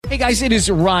Hey guys, it is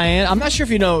Ryan. I'm not sure if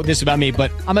you know this about me, but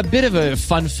I'm a bit of a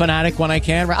fun fanatic when I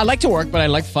can. I like to work, but I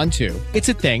like fun too. It's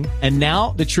a thing. And now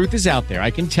the truth is out there.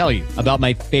 I can tell you about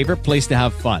my favorite place to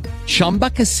have fun. Chumba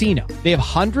Casino. They have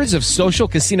hundreds of social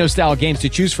casino style games to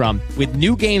choose from with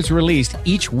new games released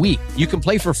each week. You can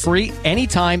play for free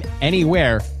anytime,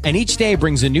 anywhere. And each day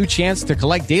brings a new chance to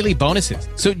collect daily bonuses.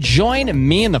 So join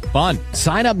me in the fun.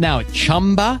 Sign up now at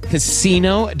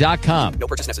ChumbaCasino.com. No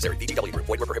purchase necessary. VGW Group.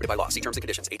 Void where prohibited by law. See terms and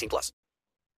conditions. 18+.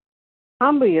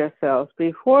 Humble yourselves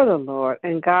before the Lord,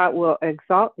 and God will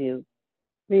exalt you.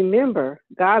 Remember,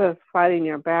 God is fighting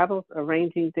your battles,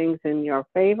 arranging things in your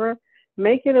favor,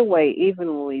 making a way even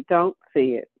when we don't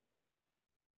see it.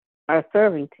 Our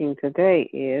serving team today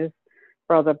is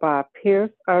Brother Bob Pierce,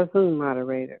 our Zoom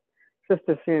moderator,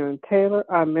 Sister Sharon Taylor,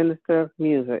 our Minister of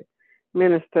Music,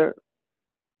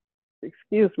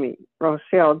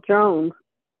 Rochelle Jones,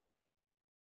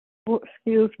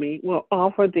 will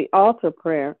offer the altar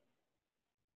prayer.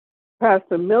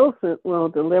 Pastor Millicent will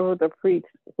deliver the preached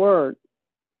word.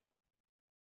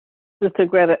 Sister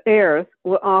Greta Ayers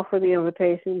will offer the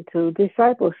invitation to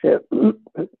discipleship.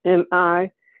 And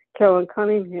I, Carolyn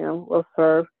Cunningham, will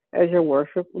serve as your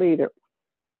worship leader.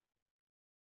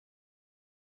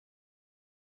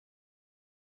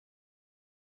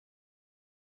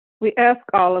 We ask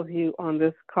all of you on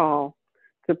this call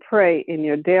to pray in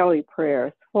your daily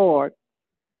prayers for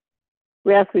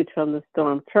refuge from the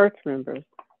storm church members,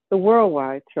 the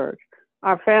worldwide church,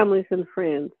 our families and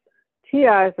friends,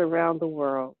 TIs around the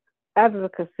world,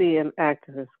 advocacy and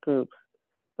activist groups,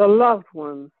 the loved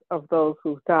ones of those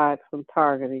who died from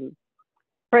targeting.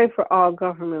 Pray for all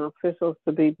government officials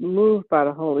to be moved by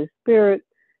the Holy Spirit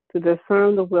to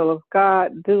discern the will of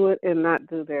God, do it and not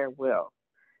do their will.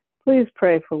 Please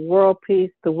pray for world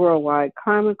peace, the worldwide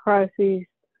climate crises,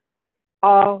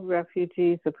 all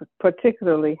refugees,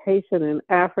 particularly Haitian and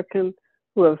African,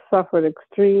 who have suffered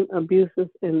extreme abuses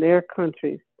in their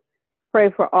countries. Pray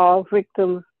for all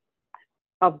victims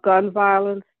of gun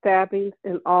violence, stabbings,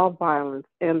 and all violence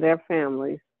and their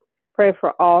families. Pray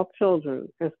for all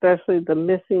children, especially the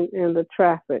missing and the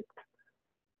trafficked.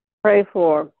 Pray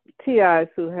for TIs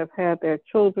who have had their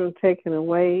children taken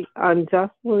away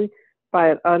unjustly by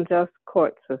an unjust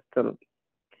court system.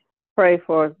 Pray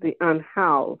for the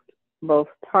unhoused, both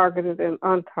targeted and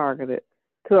untargeted,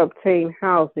 to obtain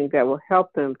housing that will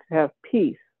help them to have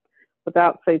peace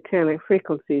without satanic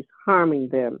frequencies harming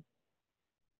them.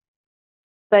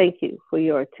 Thank you for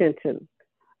your attention.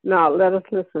 Now let us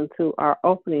listen to our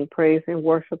opening praise and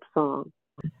worship song.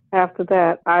 After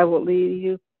that, I will lead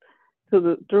you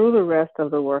through the rest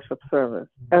of the worship service.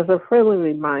 As a friendly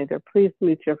reminder, please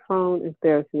mute your phone if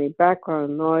there's any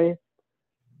background noise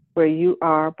where you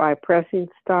are by pressing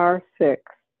 *6,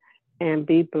 and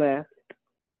be blessed.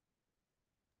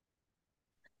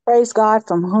 Praise God,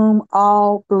 from whom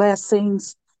all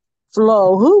blessings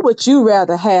flow. Who would you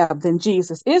rather have than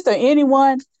Jesus? Is there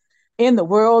anyone in the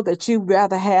world that you'd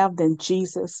rather have than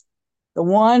Jesus? The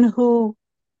one who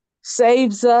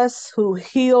saves us, who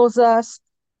heals us,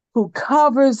 who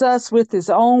covers us with his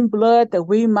own blood that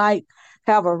we might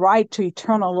have a right to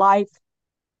eternal life.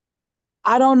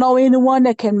 I don't know anyone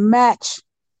that can match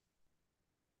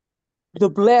the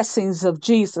blessings of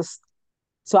Jesus.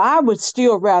 So I would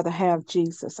still rather have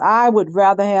Jesus. I would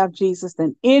rather have Jesus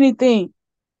than anything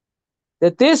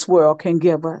that this world can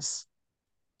give us.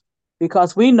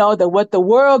 Because we know that what the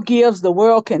world gives, the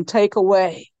world can take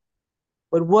away.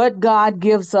 But what God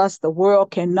gives us, the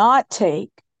world cannot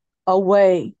take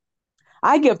away.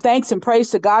 I give thanks and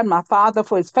praise to God, my Father,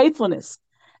 for his faithfulness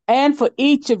and for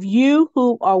each of you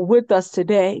who are with us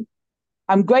today.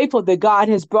 I'm grateful that God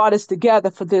has brought us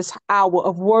together for this hour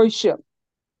of worship.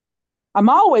 I'm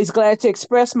always glad to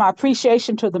express my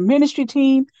appreciation to the ministry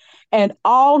team and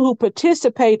all who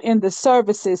participate in the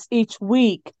services each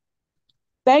week.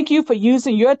 Thank you for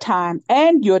using your time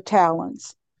and your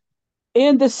talents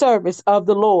in the service of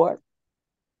the Lord.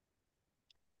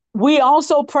 We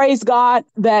also praise God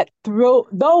that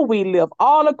though we live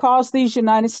all across these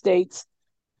United States,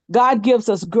 God gives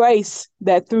us grace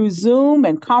that through Zoom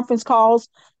and conference calls,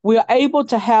 we are able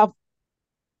to have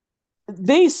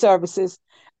these services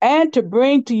and to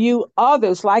bring to you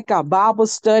others like our Bible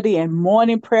study and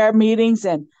morning prayer meetings.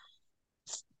 And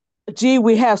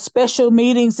we have special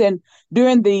meetings and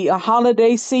during the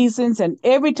holiday seasons. And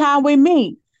every time we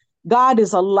meet, God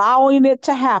is allowing it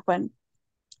to happen.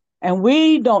 And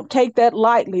we don't take that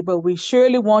lightly, but we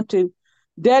surely want to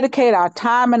dedicate our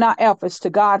time and our efforts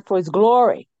to God for his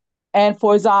glory and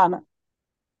for his honor.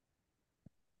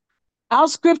 Our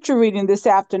scripture reading this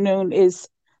afternoon is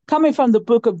coming from the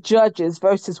book of Judges,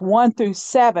 verses 1 through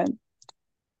 7.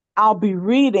 I'll be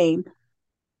reading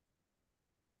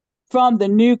from the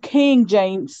New King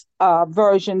James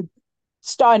Version,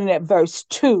 starting at verse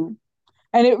 2.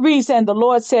 And it reads, "And the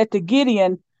Lord said to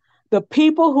Gideon, the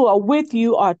people who are with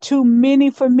you are too many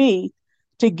for me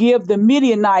to give the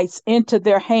Midianites into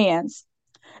their hands.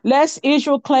 Lest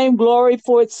Israel claim glory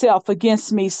for itself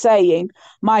against me, saying,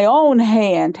 my own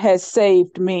hand has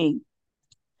saved me.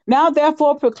 Now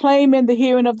therefore proclaim in the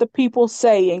hearing of the people,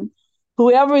 saying,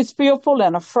 whoever is fearful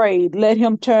and afraid, let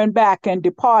him turn back and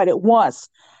depart at once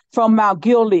from Mount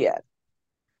Gilead.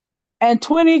 And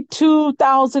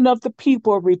 22,000 of the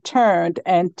people returned,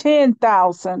 and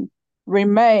 10,000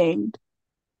 remained.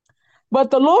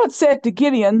 But the Lord said to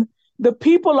Gideon, the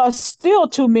people are still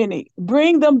too many.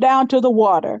 Bring them down to the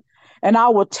water, and I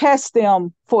will test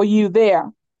them for you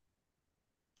there.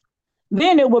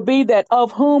 Then it will be that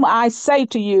of whom I say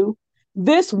to you,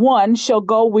 this one shall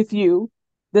go with you,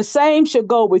 the same shall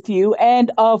go with you,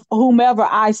 and of whomever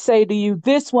I say to you,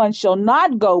 this one shall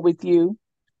not go with you,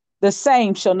 the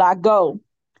same shall not go.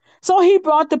 So he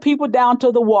brought the people down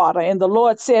to the water, and the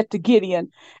Lord said to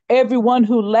Gideon, everyone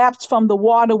who laps from the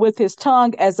water with his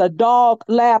tongue as a dog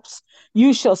laps,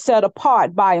 you shall set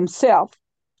apart by himself.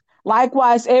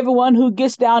 Likewise, everyone who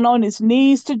gets down on his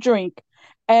knees to drink.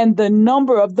 And the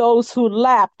number of those who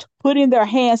lapped, putting their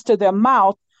hands to their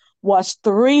mouth, was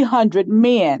 300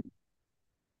 men.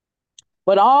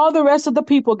 But all the rest of the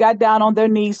people got down on their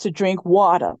knees to drink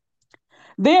water.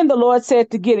 Then the Lord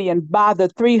said to Gideon, by the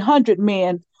 300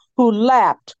 men who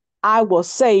lapped, I will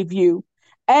save you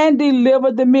and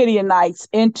deliver the Midianites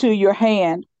into your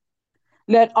hand.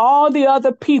 Let all the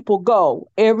other people go,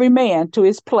 every man to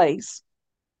his place.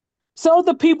 So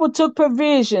the people took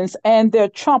provisions and their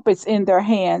trumpets in their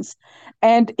hands,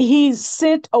 and he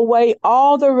sent away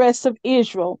all the rest of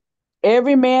Israel,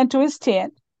 every man to his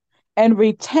tent, and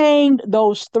retained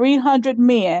those 300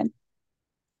 men.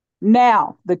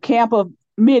 Now the camp of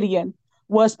Midian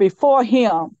was before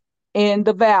him in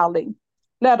the valley.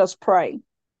 Let us pray.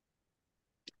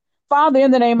 Father,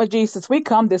 in the name of Jesus, we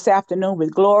come this afternoon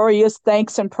with glorious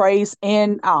thanks and praise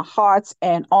in our hearts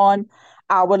and on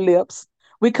our lips.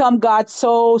 We come, God,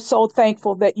 so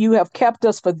thankful that you have kept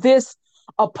us for this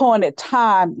appointed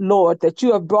time, Lord, that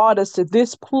you have brought us to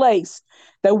this place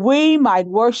that we might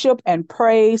worship and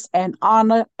praise and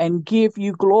honor and give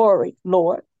you glory,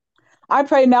 Lord. I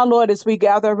pray now, Lord, as we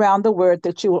gather around the word,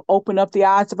 that you will open up the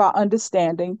eyes of our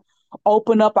understanding,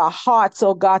 open up our hearts,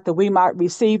 oh God, that we might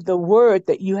receive the word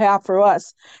that you have for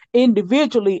us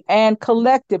individually and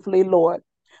collectively, Lord.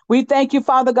 We thank you,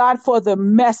 Father God, for the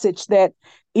message that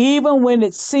even when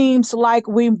it seems like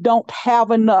we don't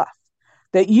have enough,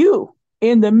 that you,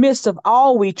 in the midst of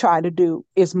all we try to do,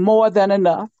 is more than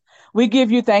enough. We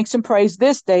give you thanks and praise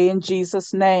this day in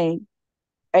Jesus' name.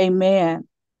 Amen.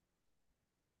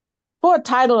 For a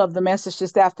title of the message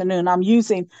this afternoon, I'm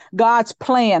using God's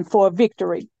plan for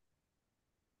victory.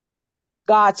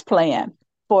 God's plan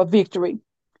for victory.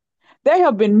 There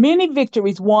have been many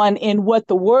victories won in what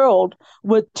the world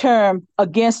would term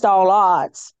against all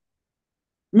odds.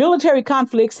 Military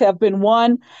conflicts have been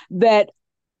won that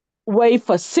way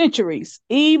for centuries,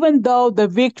 even though the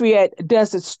victory at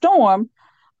Desert Storm,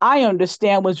 I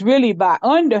understand, was really by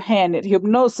underhanded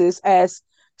hypnosis as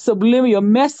subliminal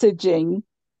messaging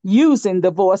using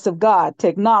the voice of God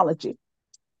technology.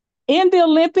 In the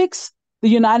Olympics, the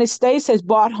United States has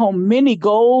brought home many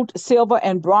gold, silver,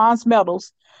 and bronze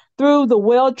medals through the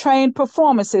well-trained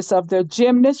performances of their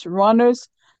gymnasts, runners,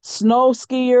 snow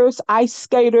skiers, ice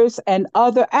skaters, and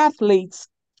other athletes,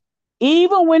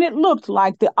 even when it looked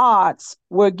like the odds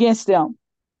were against them.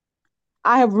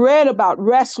 I have read about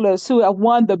wrestlers who have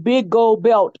won the big gold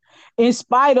belt in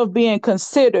spite of being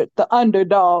considered the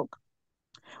underdog.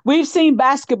 We've seen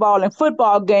basketball and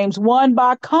football games won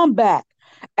by comeback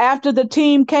after the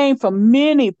team came from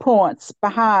many points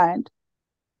behind.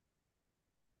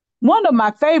 One of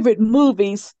my favorite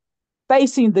movies,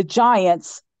 Facing the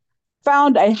Giants,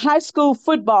 found a high school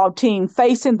football team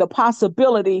facing the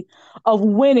possibility of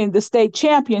winning the state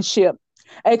championship,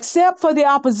 except for the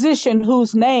opposition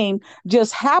whose name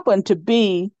just happened to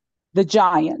be the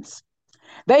Giants.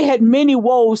 They had many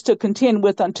woes to contend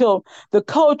with until the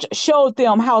coach showed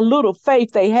them how little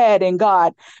faith they had in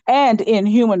God and in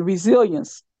human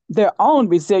resilience, their own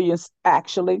resilience,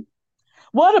 actually.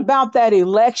 What about that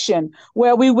election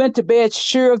where we went to bed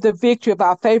sure of the victory of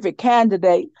our favorite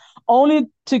candidate, only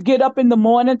to get up in the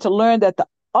morning to learn that the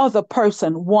other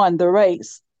person won the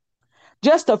race?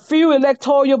 Just a few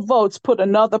electoral votes put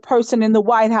another person in the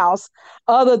White House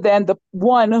other than the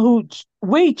one who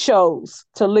we chose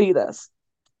to lead us.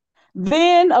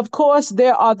 Then, of course,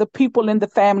 there are the people in the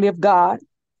family of God.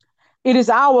 It is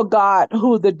our God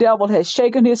who the devil has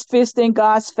shaken his fist in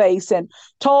God's face and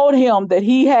told him that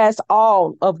he has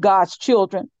all of God's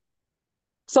children.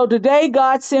 So today,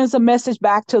 God sends a message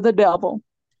back to the devil,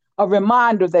 a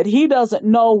reminder that he doesn't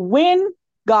know when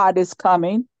God is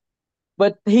coming,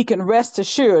 but he can rest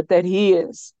assured that he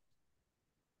is.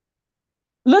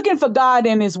 Looking for God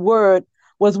in his word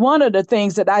was one of the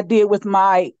things that I did with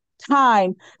my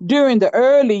time during the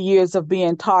early years of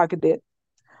being targeted.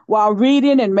 While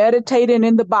reading and meditating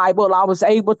in the Bible, I was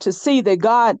able to see that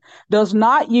God does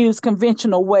not use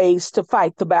conventional ways to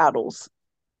fight the battles,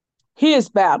 his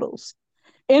battles,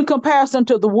 in comparison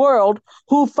to the world,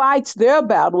 who fights their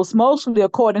battles mostly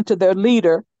according to their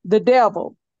leader, the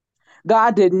devil.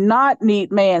 God did not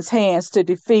need man's hands to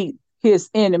defeat his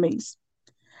enemies.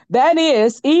 That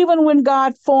is, even when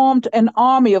God formed an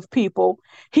army of people,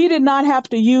 he did not have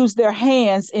to use their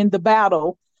hands in the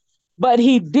battle, but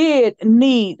he did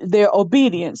need their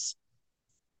obedience.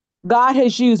 God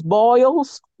has used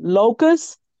boils,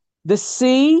 locusts, the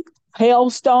sea,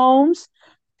 hailstones,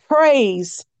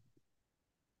 praise.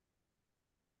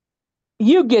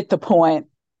 You get the point.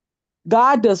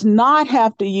 God does not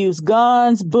have to use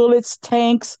guns, bullets,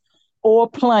 tanks, or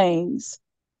planes.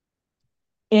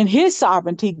 In his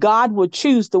sovereignty, God will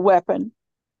choose the weapon.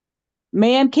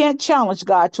 Man can't challenge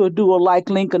God to a duel like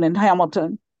Lincoln and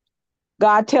Hamilton.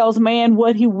 God tells man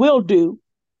what he will do,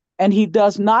 and he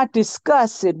does not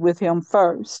discuss it with him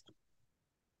first.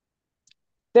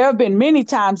 There have been many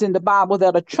times in the Bible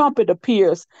that a trumpet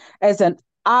appears as an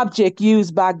object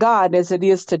used by God as it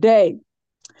is today.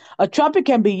 A trumpet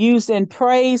can be used in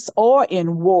praise or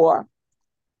in war.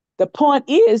 The point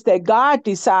is that God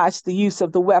decides the use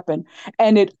of the weapon,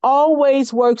 and it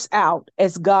always works out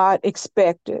as God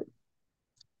expected.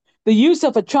 The use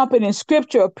of a trumpet in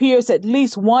scripture appears at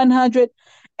least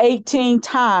 118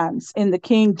 times in the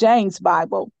King James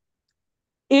Bible.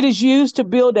 It is used to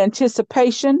build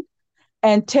anticipation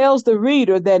and tells the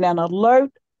reader that an alert,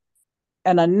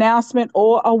 an announcement,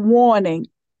 or a warning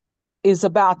is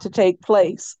about to take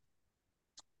place.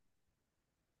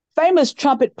 Famous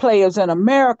trumpet players in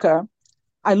America,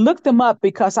 I looked them up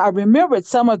because I remembered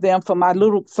some of them from my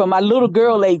little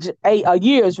girl age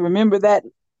years. Remember that,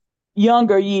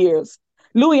 younger years.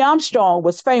 Louis Armstrong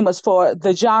was famous for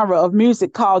the genre of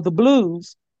music called the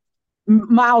blues.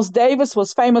 Miles Davis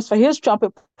was famous for his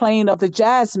trumpet playing of the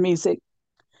jazz music.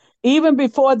 Even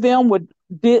before them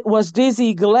was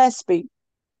Dizzy Gillespie.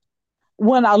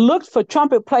 When I looked for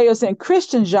trumpet players in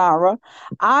Christian genre,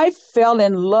 I fell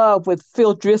in love with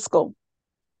Phil Driscoll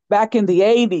back in the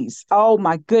 80s. Oh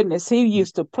my goodness, he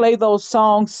used to play those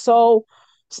songs so,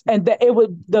 and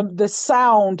the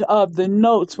sound of the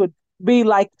notes would be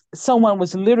like someone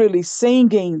was literally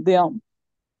singing them.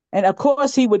 And of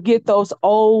course, he would get those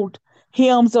old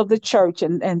hymns of the church,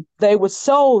 and they were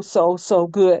so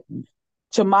good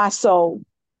to my soul.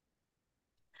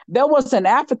 There was an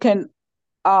African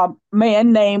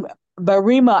man named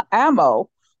Barima Amo,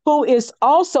 who is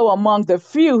also among the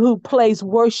few who plays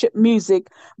worship music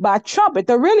by trumpet.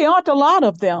 There really aren't a lot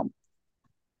of them.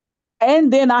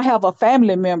 And then I have a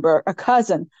family member, a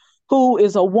cousin, who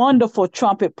is a wonderful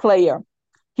trumpet player.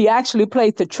 He actually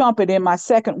played the trumpet in my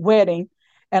second wedding,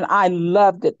 and I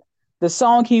loved it. The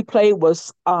song he played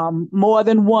was More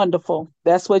Than Wonderful.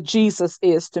 That's what Jesus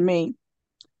is to me.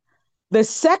 The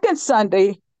second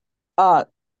Sunday,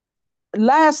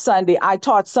 last Sunday, I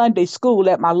taught Sunday school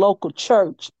at my local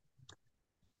church.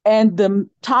 And the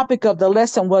topic of the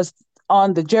lesson was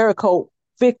on the Jericho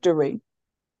victory.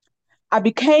 I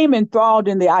became enthralled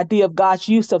in the idea of God's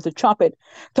use of the trumpet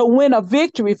to win a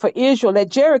victory for Israel at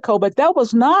Jericho, but that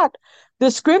was not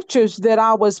the scriptures that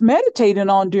I was meditating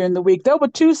on during the week. There were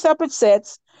two separate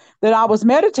sets that I was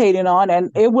meditating on,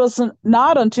 and it wasn't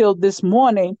not until this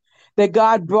morning that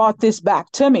God brought this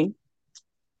back to me.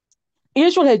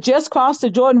 Israel had just crossed the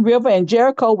Jordan River, and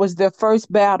Jericho was their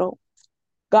first battle.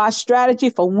 God's strategy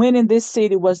for winning this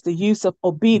city was the use of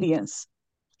obedience,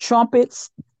 trumpets,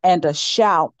 and a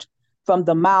shout from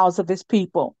the mouths of his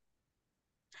people.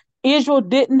 Israel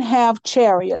didn't have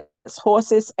chariots,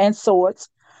 horses, and swords,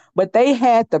 but they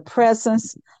had the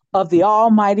presence of the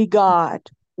Almighty God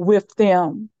with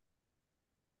them.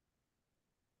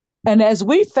 And as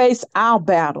we face our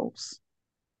battles,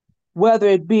 whether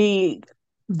it be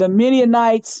the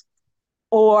Midianites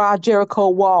or our Jericho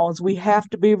walls, we have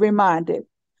to be reminded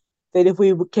that if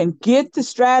we can get the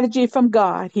strategy from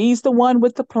God, he's the one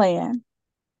with the plan.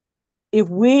 If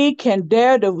we can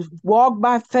dare to walk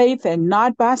by faith and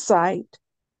not by sight,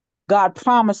 God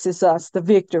promises us the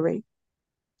victory.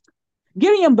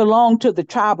 Gideon belonged to the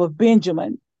tribe of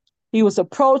Benjamin. He was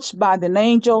approached by the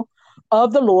angel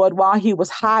of the Lord while he was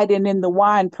hiding in the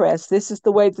winepress. This is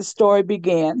the way the story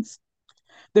begins.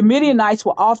 The Midianites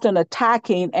were often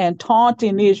attacking and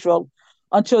taunting Israel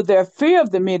until their fear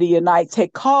of the Midianites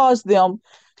had caused them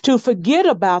to forget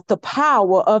about the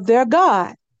power of their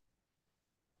God.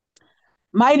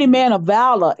 Mighty man of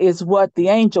valor is what the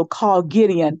angel called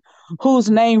Gideon, whose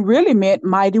name really meant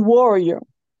mighty warrior.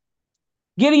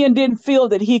 Gideon didn't feel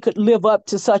that he could live up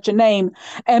to such a name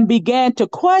and began to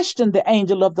question the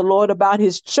angel of the Lord about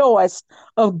his choice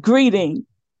of greeting.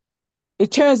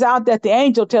 It turns out that the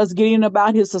angel tells Gideon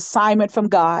about his assignment from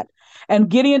God, and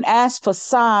Gideon asked for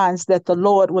signs that the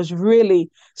Lord was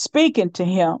really speaking to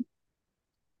him.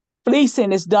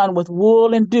 Fleecing is done with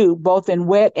wool and dew, both in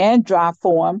wet and dry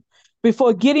form,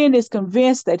 before Gideon is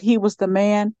convinced that he was the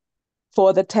man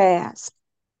for the task.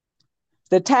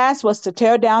 The task was to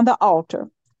tear down the altar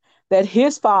that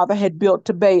his father had built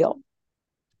to Baal,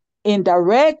 in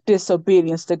direct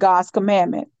disobedience to God's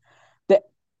commandment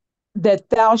that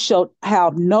thou shalt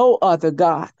have no other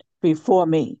God before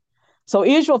me. So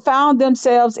Israel found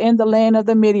themselves in the land of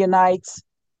the Midianites,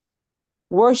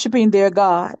 worshiping their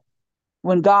God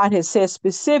when God had said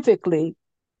specifically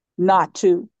not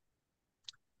to.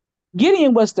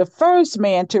 Gideon was the first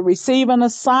man to receive an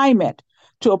assignment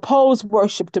to oppose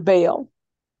worship to Baal,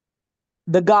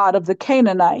 the god of the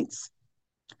Canaanites.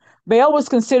 Baal was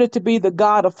considered to be the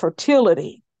god of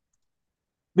fertility.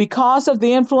 Because of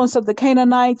the influence of the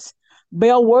Canaanites,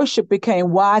 Baal worship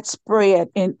became widespread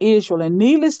in Israel. And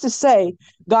needless to say,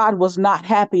 God was not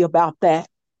happy about that.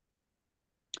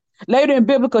 Later in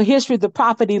biblical history, the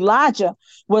prophet Elijah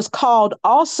was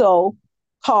also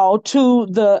called to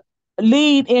the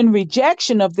lead in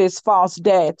rejection of this false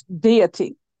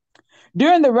deity.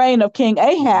 During the reign of King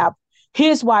Ahab,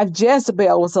 his wife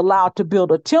Jezebel was allowed to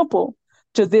build a temple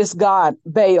to this god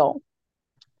Baal.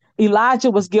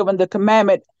 Elijah was given the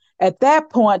commandment at that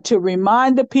point to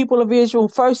remind the people of Israel,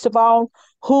 first of all,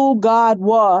 who God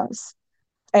was,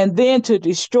 and then to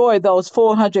destroy those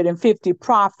 450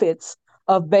 prophets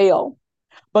of Baal.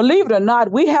 Believe it or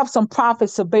not, we have some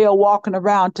prophets of Baal walking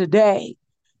around today.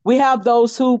 We have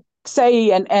those who say,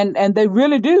 and they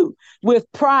really do,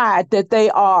 with pride, that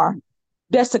they are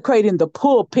desecrating the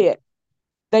pulpit.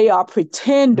 They are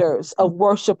pretenders of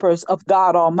worshipers of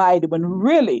God Almighty, when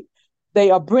really they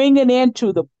are bringing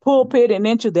into the pulpit and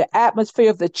into the atmosphere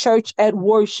of the church at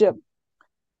worship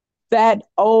that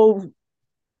old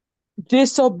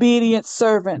disobedient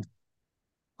servant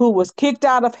who was kicked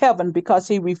out of heaven because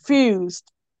he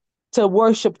refused to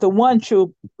worship the one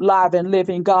true, live, and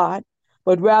living God,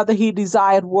 but rather he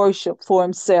desired worship for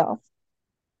himself.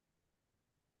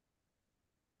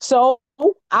 So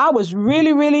I was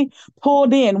really, really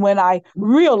pulled in when I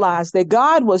realized that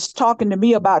God was talking to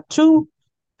me about two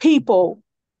people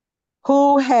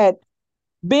who had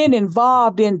been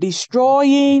involved in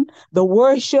destroying the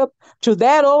worship to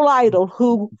that old idol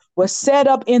who was set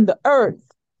up in the earth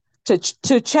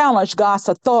to challenge God's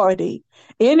authority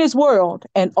in his world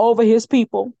and over his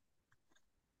people.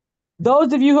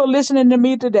 Those of you who are listening to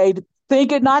me today,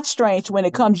 think it not strange when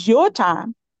it comes your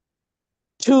time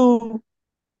to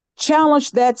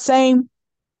challenge that same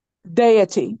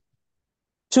deity,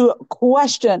 to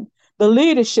question the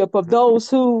leadership of those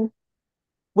who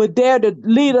would dare to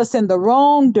lead us in the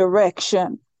wrong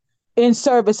direction in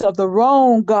service of the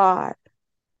wrong God,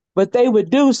 but they would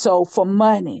do so for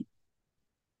money.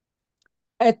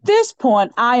 At this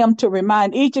point, I am to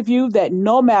remind each of you that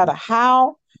no matter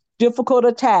how difficult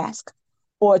a task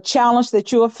or a challenge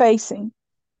that you are facing,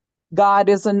 God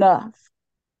is enough.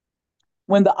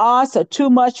 When the odds are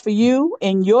too much for you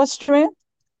in your strength,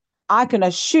 I can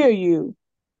assure you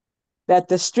that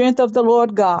the strength of the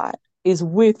Lord God is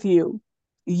with you.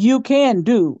 You can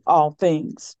do all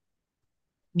things.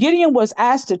 Gideon was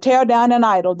asked to tear down an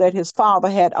idol that his father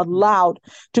had allowed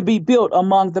to be built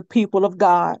among the people of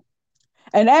God.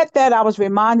 And at that, I was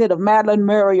reminded of Madeleine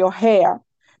Murray O'Hair.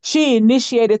 She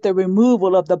initiated the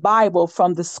removal of the Bible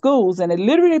from the schools, and it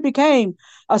literally became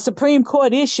a Supreme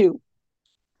Court issue.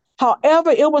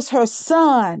 However, it was her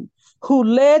son who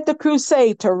led the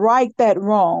crusade to right that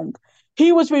wrong.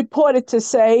 He was reported to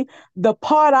say, the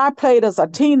part I played as a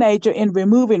teenager in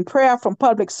removing prayer from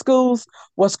public schools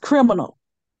was criminal.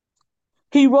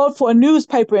 He wrote for a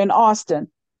newspaper in Austin,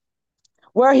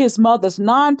 where his mother's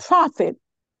nonprofit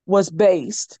was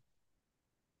based.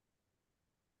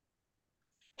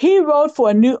 He wrote for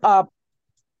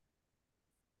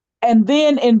and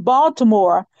then in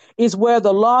Baltimore is where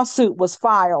the lawsuit was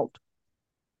filed.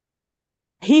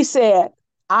 He said,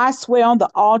 I swear on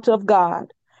the altar of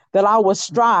God that I will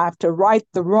strive to right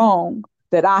the wrong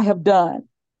that I have done.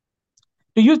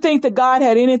 Do you think that God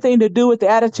had anything to do with the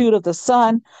attitude of the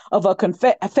son of a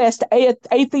confessed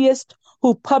atheist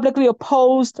who publicly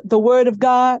opposed the word of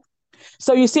God?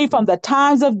 So you see, from the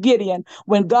times of Gideon,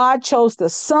 when God chose the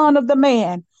son of the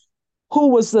man who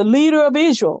was the leader of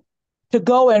Israel to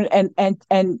go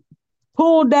and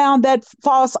pull down that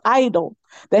false idol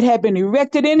that had been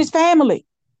erected in his family,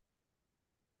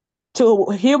 to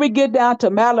here we get down to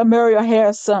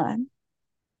Malamiah son,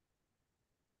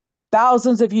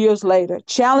 thousands of years later,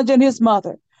 challenging his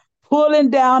mother, pulling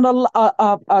down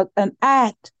an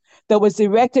act that was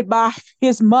erected by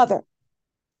his mother.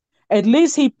 At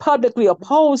least he publicly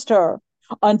opposed her.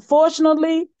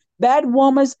 Unfortunately, that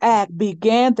woman's act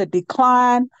began the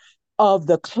decline of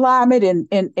the climate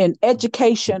in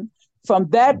education from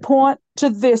that point to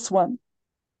this one.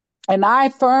 And I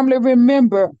firmly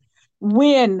remember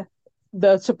when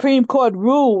the Supreme Court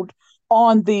ruled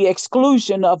on the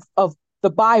exclusion of the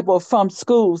Bible from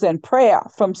schools and prayer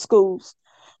from schools.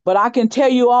 But I can tell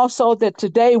you also that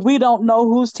today we don't know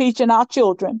who's teaching our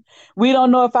children. We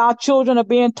don't know if our children are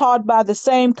being taught by the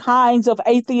same kinds of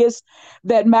atheists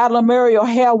that Madeline Muriel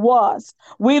Hare was.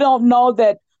 We don't know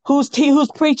that who's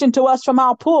preaching to us from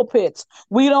our pulpits.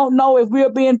 We don't know if we're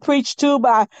being preached to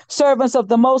by servants of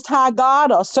the Most High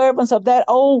God or servants of that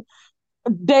old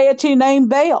deity named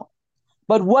Baal.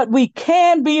 But what we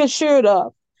can be assured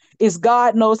of is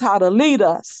God knows how to lead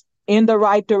us in the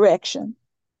right direction.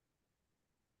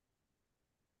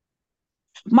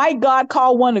 Might God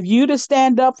call one of you to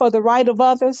stand up for the right of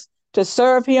others, to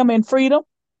serve him in freedom,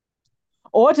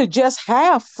 or to just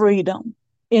have freedom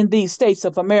in these states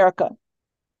of America?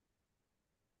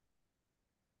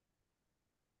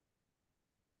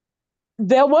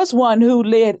 There was one who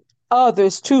led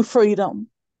others to freedom.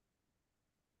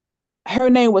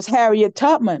 Her name was Harriet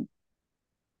Tubman.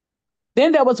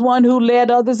 Then there was one who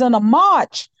led others in a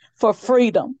march for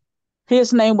freedom.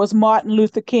 His name was Martin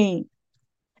Luther King.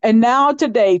 And now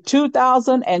today,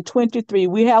 2023,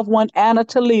 we have one, Anna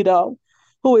Toledo,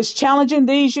 who is challenging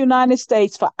these United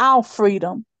States for our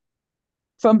freedom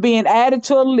from being added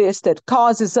to a list that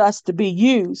causes us to be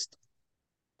used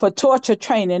for torture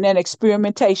training and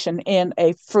experimentation in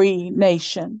a free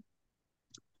nation.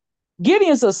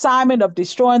 Gideon's assignment of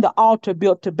destroying the altar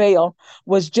built to Baal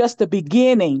was just the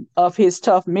beginning of his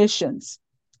tough missions.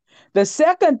 The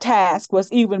second task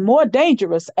was even more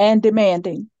dangerous and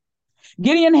demanding.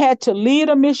 Gideon had to lead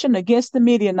a mission against the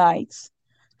Midianites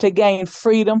to gain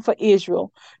freedom for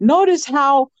Israel. Notice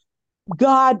how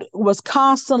God was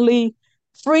constantly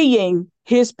freeing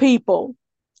his people.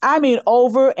 I mean,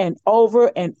 over and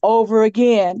over and over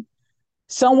again.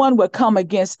 Someone would come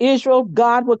against Israel,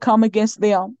 God would come against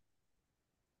them.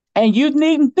 And you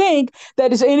needn't think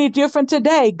that it's any different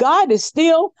today. God is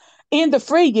still in the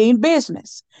freeing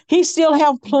business. He still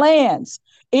have plans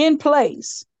in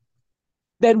place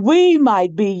that we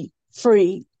might be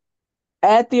free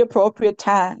at the appropriate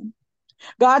time.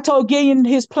 God told Gideon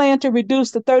his plan to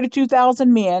reduce the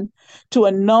 32,000 men to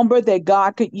a number that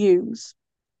God could use.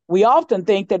 We often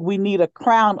think that we need a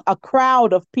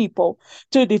crowd of people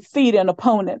to defeat an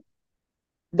opponent.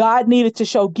 God needed to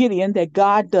show Gideon that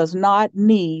God does not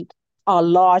need a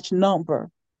large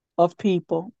number of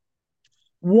people.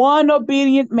 One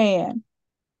obedient man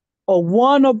or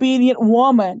one obedient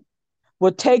woman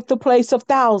would take the place of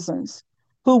thousands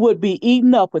who would be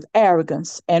eaten up with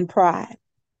arrogance and pride.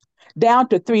 Down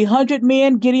to 300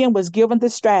 men, Gideon was given the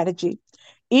strategy.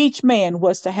 Each man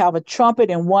was to have a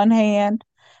trumpet in one hand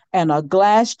and a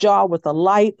glass jar with a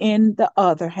light in the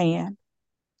other hand.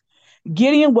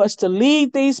 Gideon was to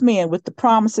lead these men with the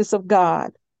promises of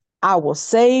God. I will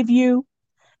save you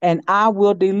and I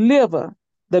will deliver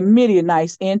the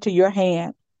Midianites into your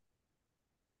hand.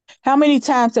 How many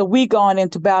times have we gone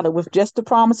into battle with just the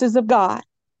promises of God?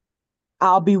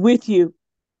 I'll be with you.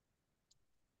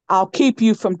 I'll keep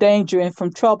you from danger and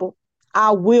from trouble.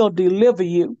 I will deliver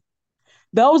you.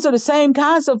 Those are the same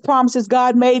kinds of promises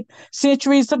God made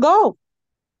centuries ago.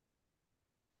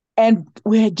 And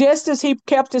just as he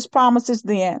kept his promises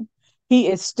then, he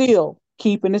is still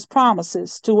keeping his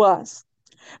promises to us.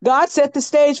 God set the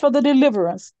stage for the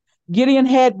deliverance. Gideon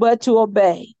had but to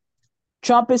obey.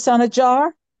 Trumpets on a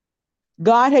jar.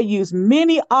 God had used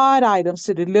many odd items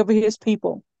to deliver his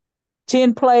people.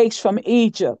 10 plagues from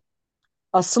Egypt,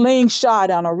 a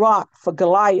slingshot on a rock for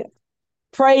Goliath,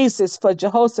 praises for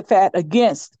Jehoshaphat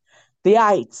against the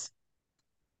ites.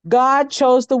 God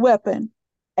chose the weapon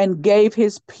and gave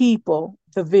his people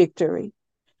the victory.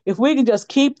 If we can just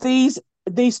keep these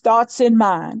thoughts in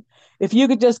mind, if you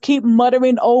could just keep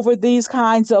muttering over these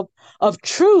kinds of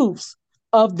truths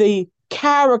of the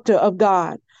character of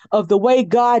God, of the way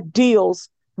God deals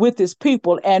with his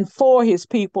people and for his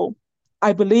people,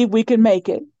 I believe we can make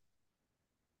it.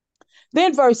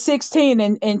 Then verse 16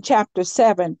 in chapter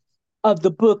 7 of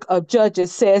the book of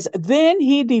Judges says, Then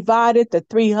he divided the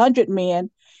 300 men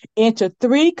into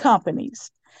 3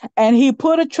 companies, and he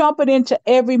put a trumpet into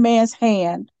every man's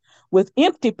hand with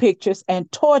empty pitchers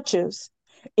and torches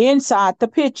inside the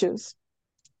pitchers.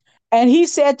 And he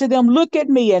said to them, Look at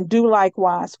me and do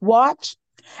likewise. Watch.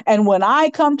 And when I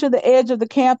come to the edge of the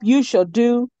camp, you shall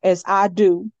do as I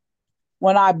do.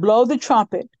 When I blow the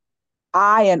trumpet,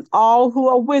 I and all who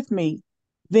are with me,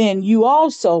 then you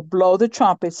also blow the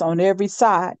trumpets on every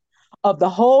side of the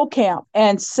whole camp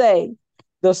and say,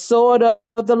 The sword of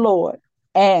the Lord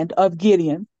and of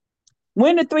Gideon.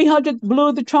 When the 300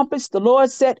 blew the trumpets, the Lord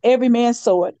set every man's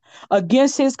sword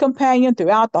against his companion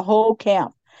throughout the whole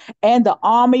camp, and the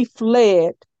army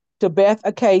fled to Beth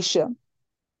Acacia.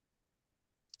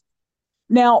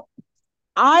 Now,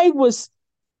 I was,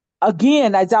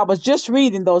 again, as I was just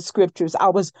reading those scriptures, I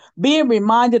was being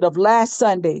reminded of last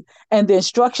Sunday and the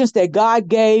instructions that God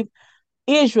gave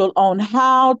Israel on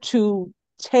how to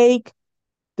take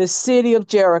the city of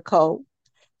Jericho.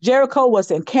 Jericho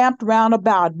was encamped round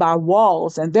about by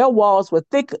walls, and their walls were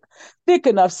thick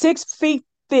enough, 6 feet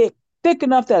thick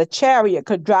enough that a chariot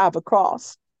could drive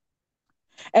across.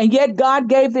 And yet God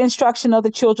gave the instruction of the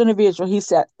children of Israel. He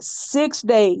said, 6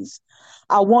 days,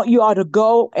 I want you all to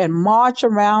go and march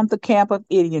around the camp of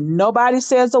Gideon. Nobody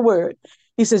says a word.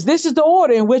 He says, this is the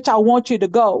order in which I want you to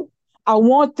go. I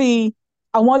want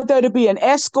there to be an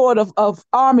escort of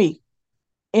army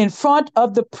in front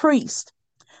of the priest.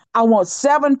 I want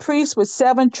 7 priests with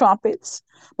 7 trumpets.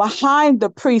 Behind the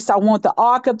priests, I want the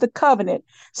Ark of the Covenant.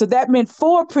 So that meant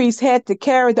 4 priests had to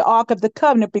carry the Ark of the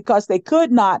Covenant because they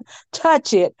could not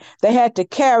touch it. They had to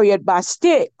carry it by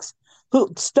sticks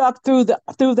stuck through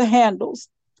the handles.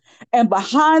 And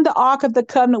behind the Ark of the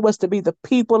Covenant was to be the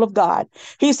people of God.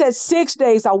 He said, 6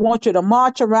 days, I want you to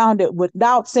march around it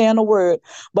without saying a word.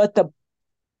 But the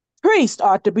priest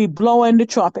are to be blowing the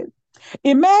trumpet.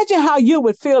 Imagine how you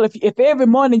would feel if every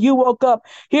morning you woke up,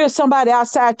 here's somebody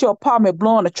outside your apartment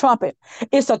blowing a trumpet.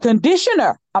 It's a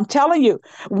conditioner. I'm telling you,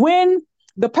 when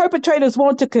the perpetrators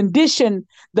want to condition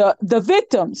the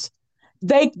victims,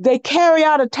 they carry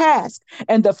out a task.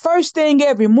 And the first thing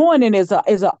every morning is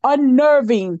an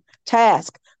unnerving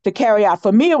task to carry out.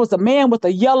 For me, it was a man with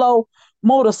a yellow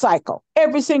motorcycle.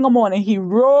 Every single morning, he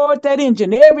roared that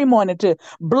engine every morning to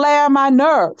blare my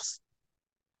nerves.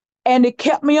 And it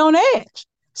kept me on edge.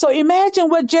 So imagine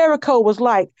what Jericho was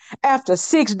like after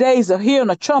 6 days of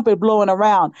hearing a trumpet blowing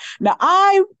around. Now,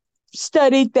 I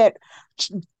studied that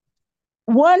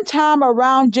one time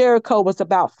around Jericho was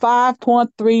about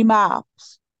 5.3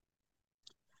 miles.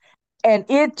 And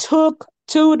it took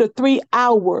 2 to 3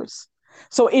 hours.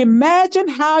 So imagine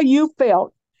how you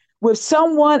felt with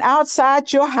someone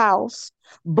outside your house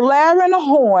blaring a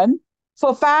horn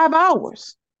for 5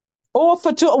 hours. Or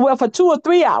for 2 or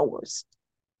 3 hours.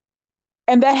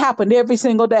 And that happened every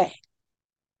single day.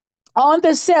 On the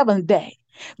 7th day,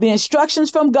 the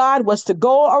instructions from God was to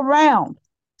go around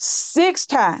 6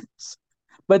 times.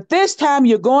 But this time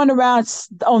you're going around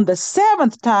on the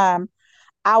 7th time.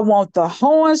 I want the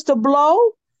horns to blow.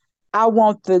 I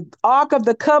want the Ark of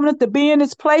the Covenant to be in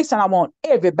its place. And I want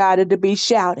everybody to be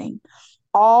shouting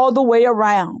all the way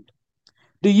around.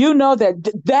 Do you know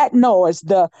that noise,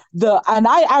 and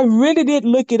I really did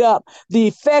look it up, the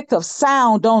effect of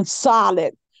sound on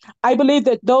solid. I believe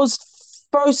that those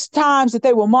first times that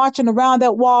they were marching around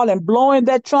that wall and blowing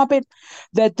that trumpet,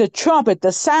 that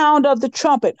the sound of the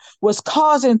trumpet was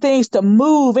causing things to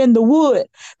move in the wood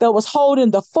that was holding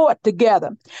the fort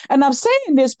together. And I'm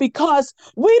saying this because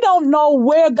we don't know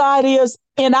where God is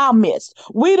in our midst.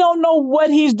 We don't know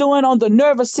what he's doing on the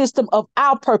nervous system of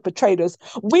our perpetrators.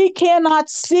 We cannot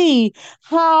see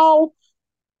how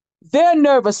their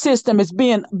nervous system is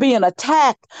being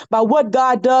attacked by what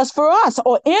God does for us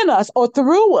or in us or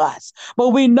through us. But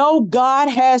we know God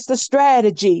has the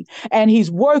strategy and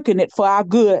he's working it for our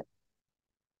good.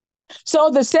 So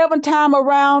the 7th time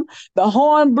around, the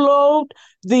horn blew,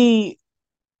 the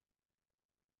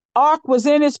ark was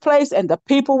in its place, and the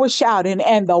people were shouting,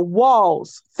 and the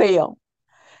walls fell.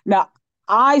 Now,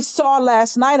 I saw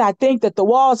last night, I think that the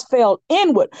walls fell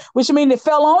inward, which means it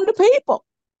fell on the people.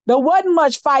 There wasn't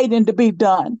much fighting to be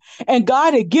done. And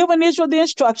God had given Israel the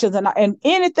instructions, and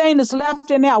anything that's left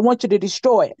in there, I want you to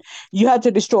destroy it. You have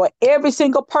to destroy every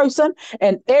single person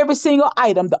and every single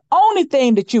item. The only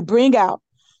thing that you bring out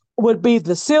would be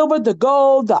the silver, the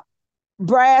gold, the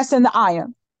brass, and the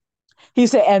iron. He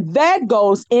said, and that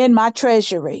goes in my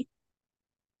treasury.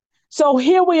 So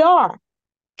here we are,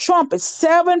 trumpets,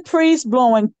 7 priests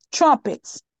blowing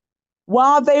trumpets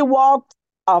while they walked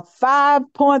a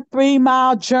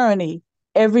 5.3-mile journey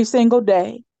every single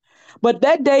day. But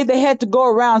that day they had to go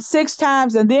around 6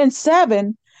 times and then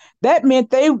 7. That meant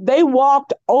they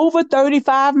walked over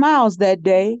 35 miles that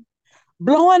day,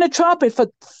 blowing a trumpet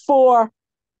for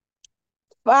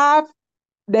 2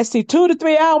 to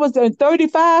 3 hours and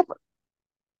 35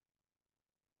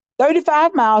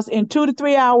 miles in 2 to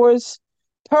 3 hours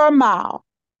per mile.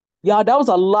 Y'all, that was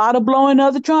a lot of blowing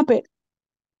of the trumpet.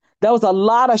 That was a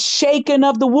lot of shaking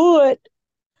of the wood.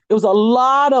 It was a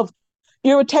lot of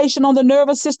irritation on the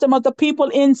nervous system of the people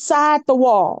inside the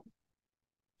wall.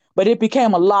 But it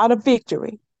became a lot of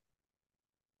victory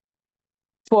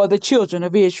for the children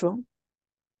of Israel.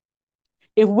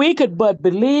 If we could but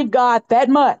believe God that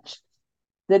much,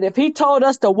 that if he told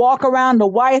us to walk around the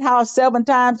White House 7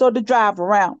 times or to drive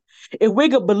around, if we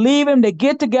could believe him to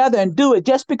get together and do it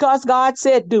just because God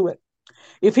said do it.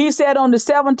 If he said on the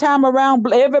 7th time around,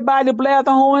 everybody blare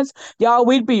the horns, y'all,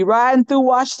 we'd be riding through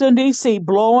Washington, D.C.,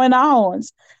 blowing our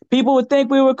horns. People would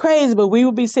think we were crazy, but we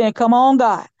would be saying, come on,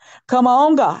 God. Come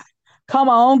on, God. Come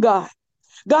on, God.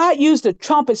 God used the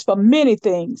trumpets for many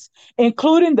things,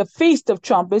 including the Feast of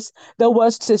Trumpets that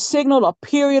was to signal a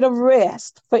period of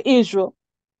rest for Israel.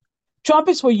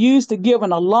 Trumpets were used to give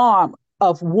an alarm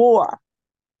of war,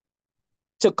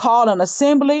 to call an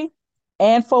assembly,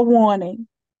 and for warning.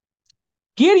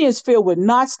 Gideon's fear would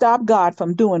not stop God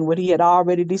from doing what he had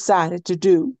already decided to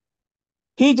do.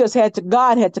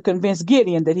 God had to convince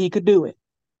Gideon that he could do it.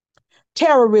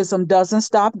 Terrorism doesn't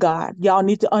stop God. Y'all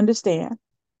need to understand.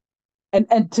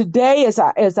 And today, as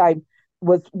I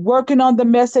was working on the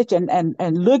message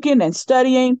and looking and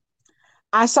studying,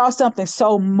 I saw something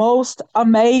so most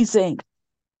amazing.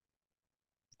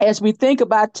 As we think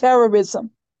about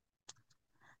terrorism,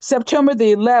 September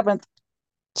the 11th,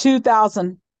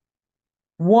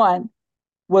 2001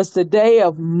 was the day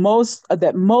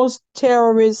that most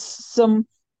terrorism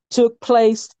took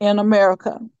place in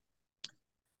America.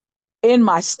 In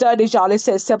my studies, y'all, it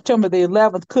says September the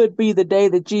 11th could be the day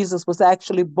that Jesus was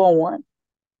actually born,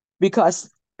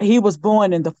 because he was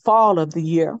born in the fall of the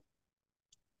year.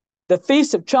 The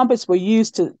Feast of Trumpets were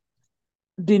used to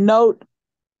denote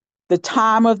the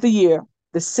time of the year,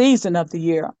 the season of the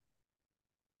year.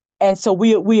 And so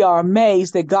we are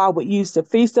amazed that God would use the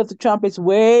Feast of the Trumpets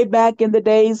way back in the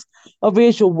days of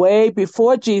Israel, way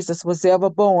before Jesus was ever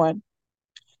born.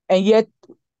 And yet,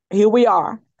 here we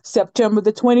are, September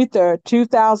the 23rd,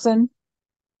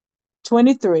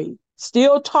 2023,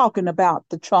 still talking about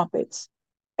the trumpets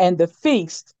and the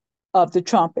Feast of the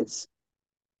Trumpets.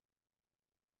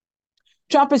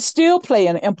 Trumpets still play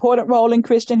an important role in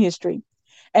Christian history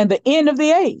and the end of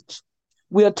the age.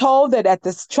 We are told that at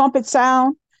the trumpet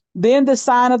sound, then the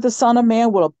sign of the Son of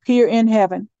Man will appear in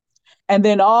heaven. And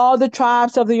then all the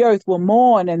tribes of the earth will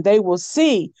mourn, and they will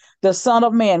see the Son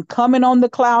of Man coming on the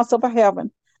clouds of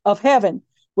heaven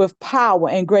with power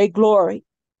and great glory.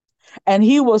 And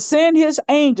he will send his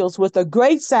angels with a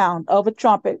great sound of a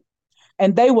trumpet,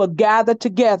 and they will gather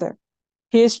together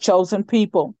his chosen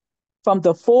people from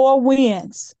the 4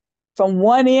 winds, from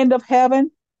one end of heaven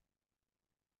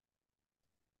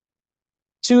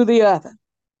to the other.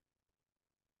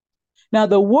 Now,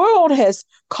 the world has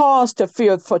cause to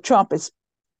fear for trumpets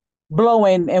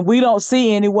blowing, and we don't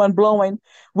see anyone blowing.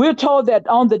 We're told that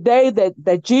on the day that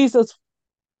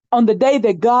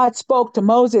God spoke to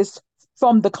Moses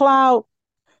from the cloud,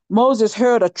 Moses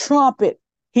heard a trumpet.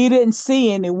 He didn't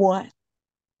see anyone.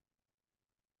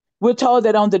 We're told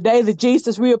that on the day that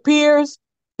Jesus reappears,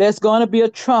 there's going to be a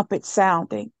trumpet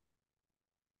sounding.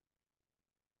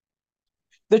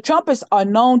 The trumpets are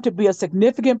known to be a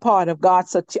significant part of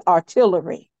God's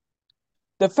artillery.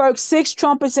 The first 6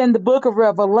 trumpets in the book of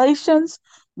Revelations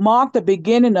mark the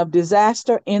beginning of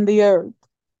disaster in the earth.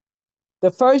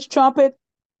 The first trumpet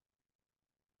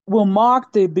will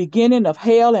mark the beginning of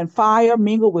hail and fire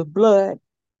mingled with blood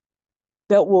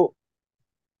that will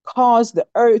cause the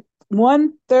earth,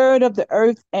 1/3 of the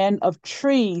earth and of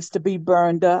trees to be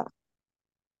burned up,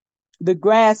 the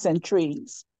grass and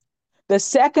trees. The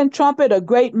second trumpet, a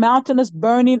great mountainous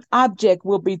burning object,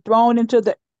 will be thrown into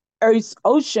the earth's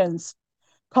oceans,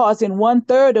 causing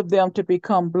 1/3 of them to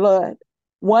become blood,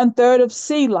 1/3 of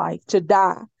sea life to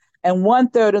die, and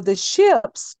 1/3 of the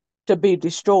ships to be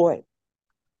destroyed.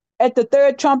 At the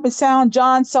third trumpet sound,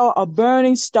 John saw a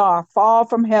burning star fall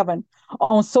from heaven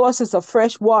on sources of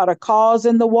fresh water,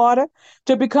 causing the water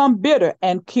to become bitter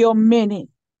and kill many.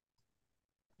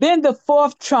 Then the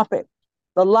fourth trumpet,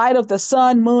 the light of the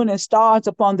sun, moon, and stars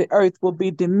upon the earth will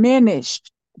be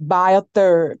diminished by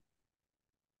 1/3.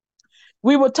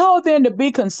 We were told then to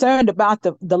be concerned about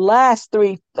the last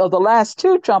three or the last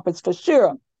two trumpets for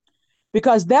sure,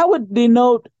 because that would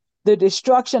denote the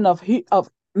destruction of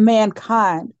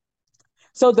mankind.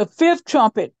 So the fifth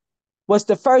trumpet was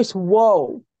the first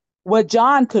woe, what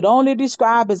John could only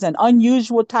describe as an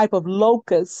unusual type of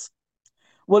locust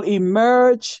will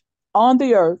emerge on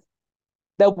the earth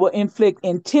that will inflict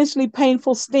intensely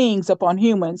painful stings upon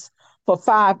humans for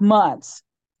 5 months.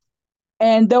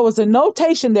 And there was a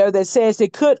notation there that says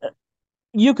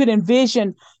you could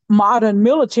envision modern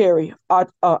military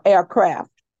aircraft.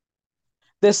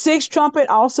 The sixth trumpet,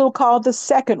 also called the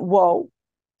second woe,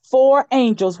 4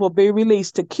 angels will be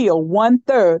released to kill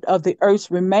 1/3 of the earth's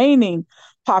remaining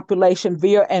population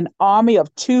via an army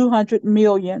of 200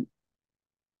 million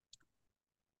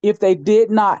if they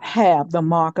did not have the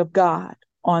mark of God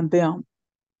on them.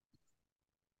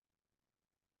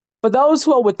 For those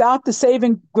who are without the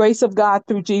saving grace of God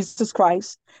through Jesus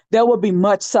Christ, there will be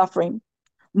much suffering,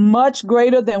 much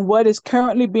greater than what is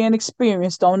currently being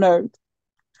experienced on earth.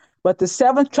 But the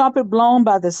seventh trumpet blown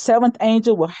by the seventh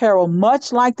angel will herald,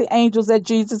 much like the angels at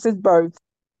Jesus' birth,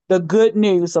 the good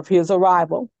news of his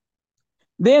arrival.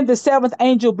 Then the seventh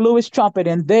angel blew his trumpet,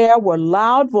 and there were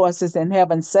loud voices in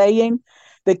heaven saying,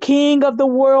 "The King of the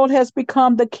world has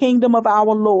become the kingdom of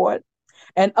our Lord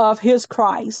and of his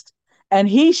Christ, and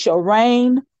he shall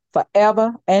reign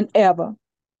forever and ever."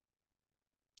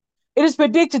 It is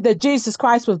predicted that Jesus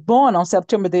Christ was born on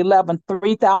September the 11th,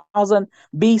 3000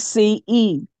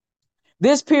 BCE.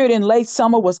 This period in late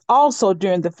summer was also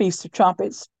during the Feast of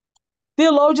Trumpets.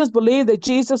 Theologians believe that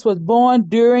Jesus was born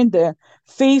during the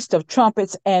Feast of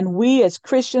Trumpets, and we as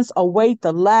Christians await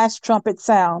the last trumpet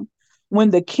sound when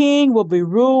the King will be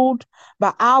ruled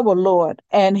by our Lord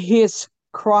and his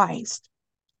Christ.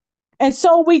 And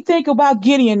so we think about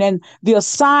Gideon and the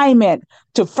assignment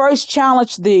to first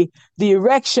challenge the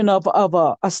erection of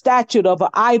a statue of an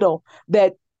idol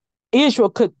that Israel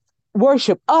could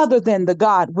worship other than the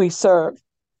God we serve.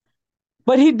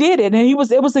 But he did it, and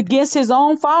it was against his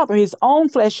own father, his own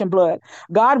flesh and blood.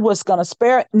 God was going to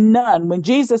spare none. When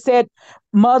Jesus said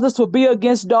mothers will be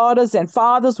against daughters and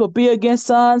fathers will be against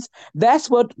sons, that's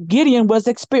what Gideon was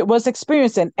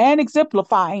experiencing and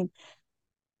exemplifying.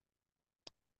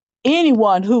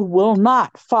 Anyone who will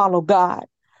not follow God,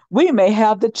 we may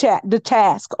have the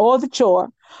task or the chore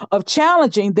of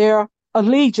challenging their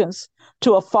allegiance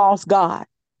to a false God,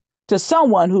 to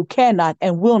someone who cannot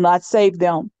and will not save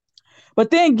them. But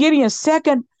then Gideon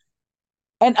did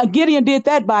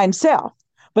that by himself.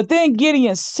 But then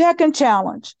Gideon's second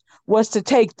challenge was to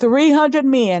take 300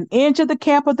 men into the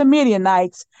camp of the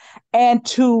Midianites and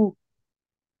to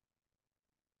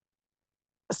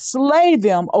slay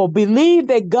them or believe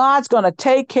that God's going to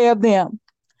take care of them.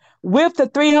 With the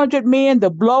 300 men, the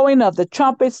blowing of the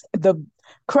trumpets, the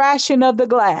crashing of the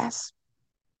glass,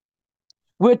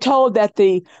 we're told that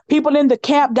the people in the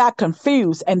camp got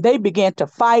confused and they began to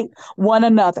fight one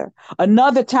another.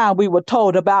 Another time we were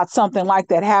told about something like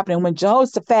that happening when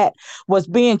Jehoshaphat was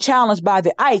being challenged by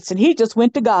the ites, and he just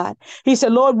went to God. He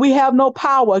said, "Lord, we have no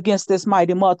power against this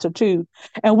mighty multitude,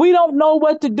 and we don't know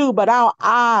what to do, but our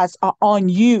eyes are on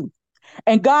you."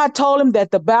 And God told him that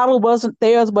the battle wasn't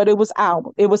theirs, but it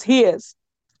was his.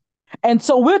 And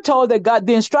so we're told that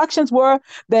the instructions were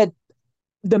that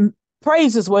the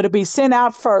praises were to be sent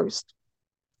out first,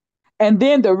 and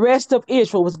then the rest of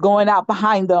Israel was going out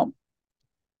behind them.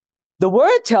 The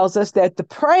word tells us that the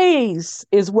praise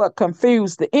is what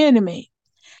confused the enemy,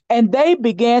 and they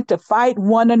began to fight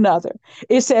one another.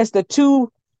 It says the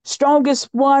two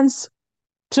strongest ones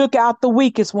took out the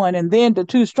weakest one, and then the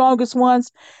two strongest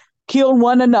ones killed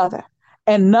one another,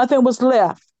 and nothing was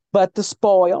left but the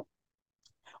spoil.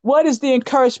 What is the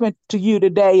encouragement to you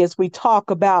today as we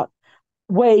talk about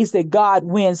ways that God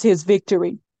wins his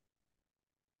victory?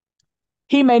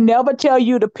 He may never tell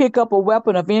you to pick up a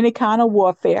weapon of any kind of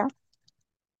warfare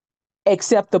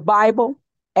except the Bible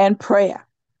and prayer.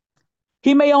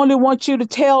 He may only want you to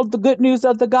tell the good news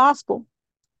of the gospel,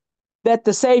 that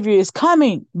the Savior is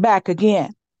coming back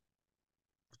again.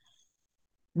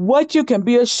 What you can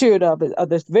be assured of are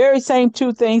the very same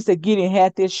two things that Gideon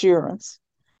had the assurance: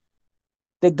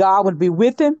 that God would be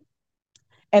with him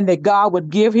and that God would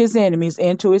give his enemies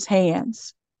into his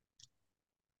hands.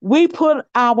 We place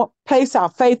our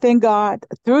faith in God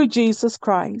through Jesus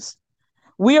Christ.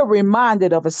 We are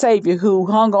reminded of a Savior who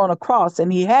hung on a cross,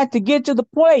 and he had to get to the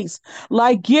place,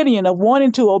 like Gideon, of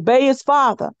wanting to obey his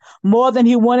father more than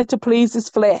he wanted to please his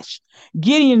flesh.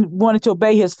 Gideon wanted to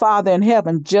obey his Father in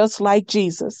heaven just like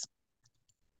Jesus.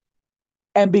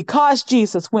 And because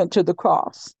Jesus went to the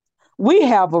cross, We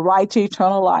have a right to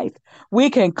eternal life.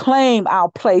 We can claim our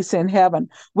place in heaven.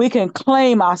 We can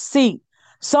claim our seat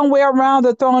somewhere around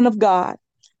the throne of God.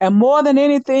 And more than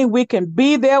anything, we can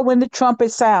be there when the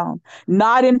trumpet sound,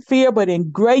 not in fear, but in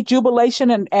great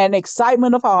jubilation and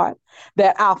excitement of heart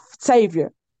that our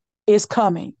Savior is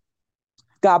coming.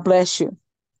 God bless you.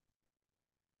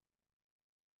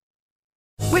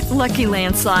 With Lucky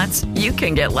Land Slots, you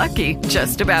can get lucky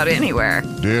just about anywhere.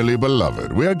 Dearly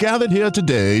beloved, we are gathered here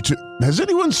today to... Has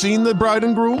anyone seen the bride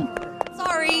and groom?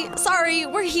 Sorry,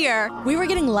 we're here. We were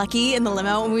getting lucky in the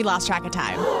limo and we lost track of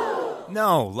time.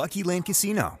 No, Lucky Land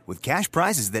Casino, with cash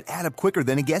prizes that add up quicker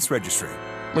than a guest registry.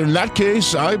 In that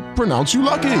case, I pronounce you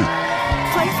lucky.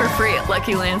 Play for free at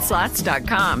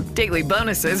LuckyLandSlots.com. Daily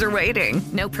bonuses are waiting.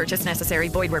 No purchase necessary.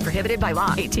 Void where prohibited by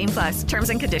law. 18+. Terms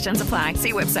and conditions apply.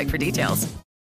 See website for details.